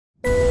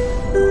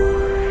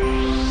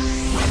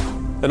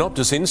An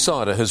Optus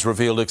insider has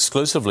revealed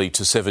exclusively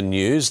to 7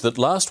 News that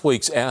last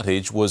week's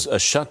outage was a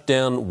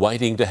shutdown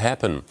waiting to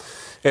happen.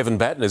 Evan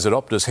Batten is at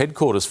Optus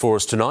headquarters for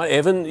us tonight.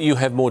 Evan, you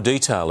have more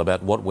detail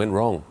about what went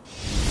wrong.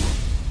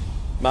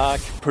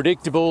 Mark,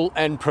 predictable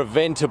and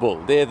preventable.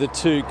 They're the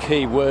two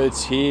key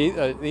words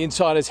here. The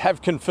insiders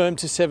have confirmed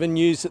to 7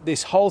 News that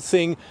this whole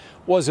thing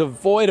was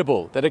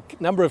avoidable, that a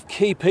number of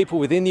key people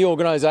within the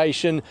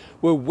organisation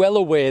were well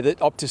aware that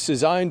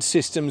Optus's own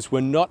systems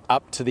were not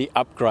up to the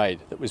upgrade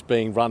that was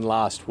being run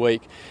last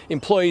week.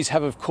 Employees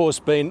have, of course,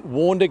 been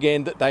warned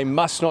again that they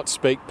must not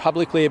speak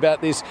publicly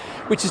about this,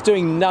 which is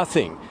doing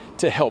nothing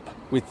to help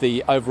with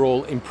the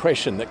overall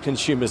impression that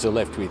consumers are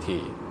left with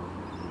here.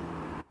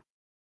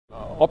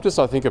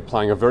 Optus, I think, are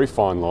playing a very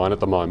fine line at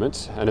the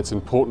moment, and it's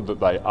important that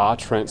they are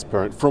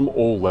transparent from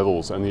all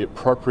levels and the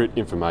appropriate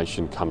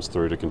information comes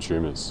through to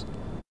consumers.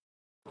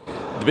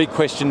 The big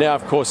question now,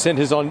 of course,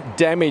 centres on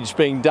damage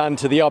being done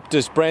to the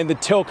Optus brand. The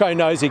telco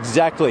knows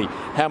exactly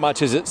how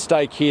much is at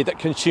stake here, that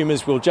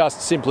consumers will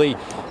just simply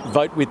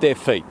vote with their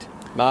feet.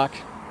 Mark?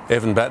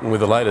 Evan Batten with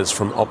the latest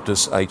from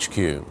Optus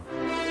HQ.